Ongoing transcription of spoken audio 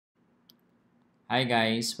Hi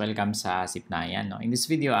guys! Welcome sa Sipnayan. In this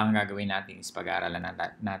video, ang gagawin natin is pag-aaralan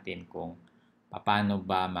natin kung paano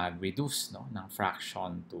ba mag-reduce ng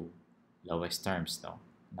fraction to lowest terms.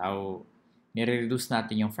 Now, nire-reduce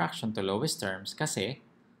natin yung fraction to lowest terms kasi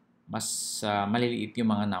mas maliliit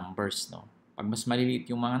yung mga numbers. Pag mas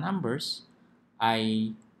maliliit yung mga numbers,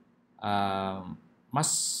 ay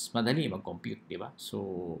mas madali mag-compute, di ba?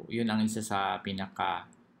 So, yun ang isa sa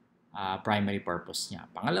pinaka primary purpose niya.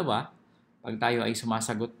 Pangalawa, pag tayo ay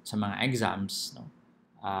sumasagot sa mga exams,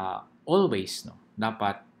 always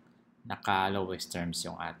dapat naka-lowest terms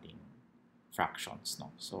yung ating fractions.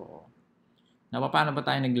 So, paano ba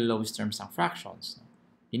tayo nag-lowest terms ng fractions?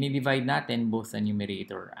 Dinidivide natin both the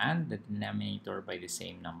numerator and the denominator by the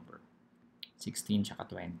same number. 16 tsaka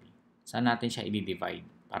 20. Saan natin siya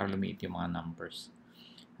i-divide para lumiit yung mga numbers?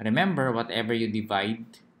 Remember, whatever you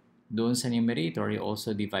divide doon sa numerator, you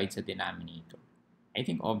also divide sa denominator. I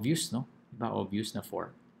think obvious, no? Diba obvious na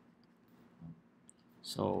 4?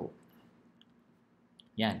 So,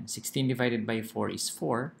 yan. 16 divided by 4 is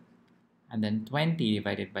 4. And then 20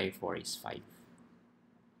 divided by 4 is 5.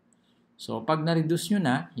 So, pag na-reduce nyo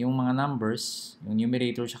na yung mga numbers, yung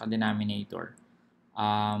numerator at denominator,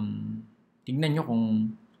 tignan nyo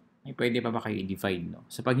kung may pwede pa ba kayo i-divide.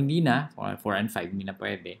 So, pag hindi na, 4 and 5, hindi na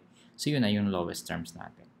pwede. So, yun na yung lowest terms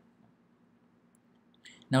natin.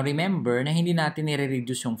 Now, remember na hindi natin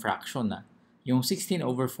nire-reduce yung fraction. Yung 16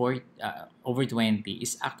 over 20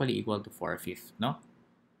 is actually equal to 4/5.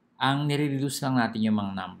 Ang nire-reduce lang natin yung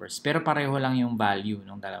mga numbers. Pero pareho lang yung value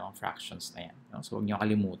ng dalawang fractions na yan. So, huwag nyo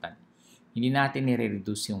kalimutan. Hindi natin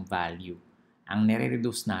nire-reduce yung value. Ang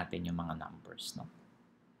nire-reduce natin yung mga numbers.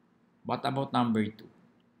 What about number 2?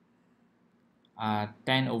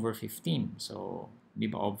 10 over 15. So, di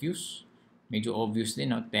ba obvious? Medyo obvious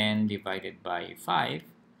din, 10 divided by 5,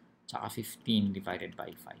 tsaka 15 divided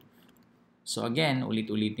by 5. So, again,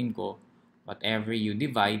 ulit-ulitin ko, whatever you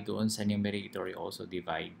divide doon sa numerator, you also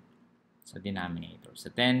divide sa denominator. So,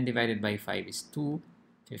 10 divided by 5 is 2,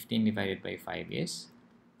 15 divided by 5 is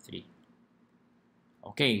 3.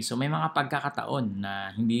 Okay, so may mga pagkakataon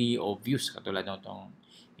na hindi obvious, katulad ng itong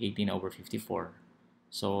 18 over 54.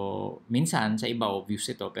 So, minsan, sa iba obvious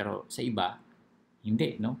ito, pero sa iba,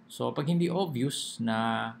 hindi, So, pag hindi obvious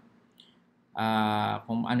na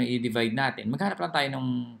kung ano i-divide natin, maghanap lang tayo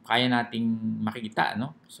ng kaya nating makikita,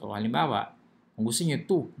 So, halimbawa, kung gusto niyo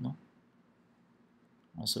 2,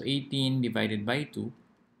 So, 18 divided by 2,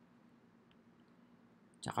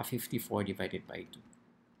 tsaka 54 divided by 2.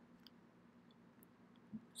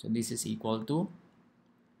 So, this is equal to,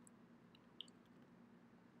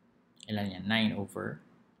 ilan yan? 9 over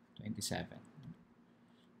 27.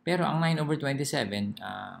 Pero ang 9 over 27,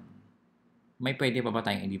 may pwede pa ba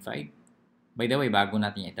tayong i-divide? By the way, bago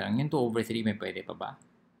natin itanong, yung 2 over 3, may pwede pa ba?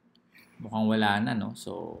 Mukhang wala na,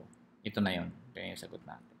 So, ito na yun. Ito yung sagot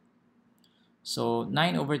natin. So,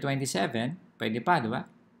 9 over 27, pwede pa, di ba?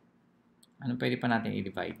 Ano pwede pa natin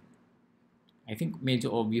i-divide? I think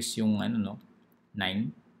medyo obvious yung 9.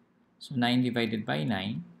 So, 9 divided by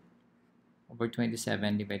 9 over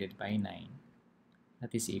 27 divided by 9,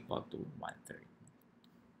 that is equal to 1/3.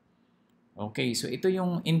 Okay, so ito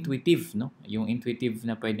yung intuitive, Yung intuitive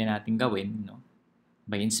na pwede natin gawin,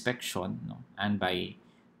 by inspection, and by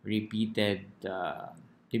repeated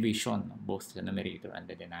division, both the numerator and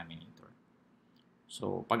the denominator.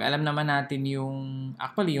 So, pag alam naman natin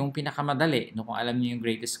yung pinakamadali, kung alam niyo yung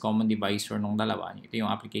greatest common divisor ng dalawa, ito yung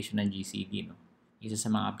application ng GCD, Isa sa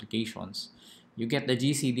mga applications, you get the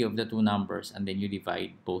GCD of the two numbers and then you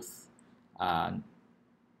divide both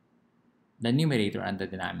the numerator and the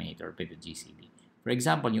denominator by the GCD. For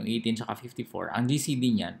example, yung 18 saka 54, ang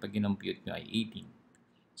GCD niyan, pag ginompute nyo ay 18.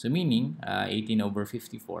 So, meaning, 18 over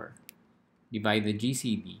 54, divide the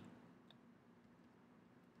GCD,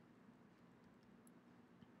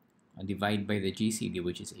 divide by the GCD,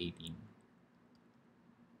 which is 18.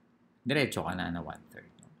 Diretso ka na 1/3.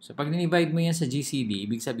 So, pag dinivide mo yan sa GCD,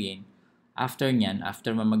 ibig sabihin, after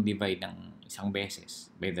mo mag-divide ng isang beses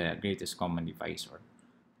by the greatest common divisor,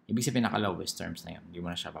 ibig sabihin naka-lowest terms na yun. Hindi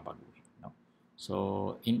mo na siya babaguhin.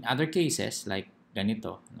 So, in other cases, like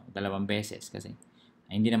ganito, dalawang beses kasi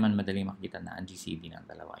hindi naman madaling makikita na ang GCD ng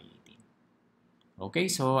dalawa ay 18.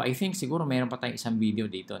 Okay, so I think siguro mayroon pa tayong isang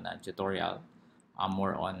video dito na tutorial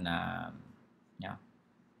more on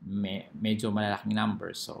medyo malalaking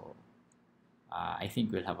numbers. So, I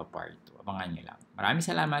think we'll have a part 2. Abangan nyo lang. Maraming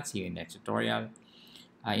salamat. See you in the next tutorial.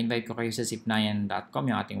 Invite ko kayo sa sipnayan.com,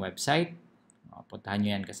 yung ating website. Puntahan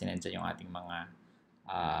nyo yan kasi nandiyan yung ating mga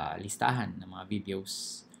listahan ng mga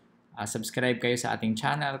videos. Subscribe kayo sa ating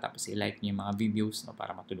channel, tapos i-like nyo yung mga videos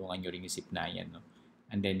para matulungan nyo rin yung Sipnayan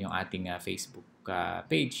and then yung ating Facebook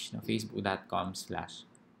page, no,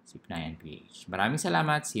 facebook.com/sipnayanph. Maraming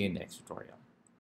salamat. See you in the next tutorial.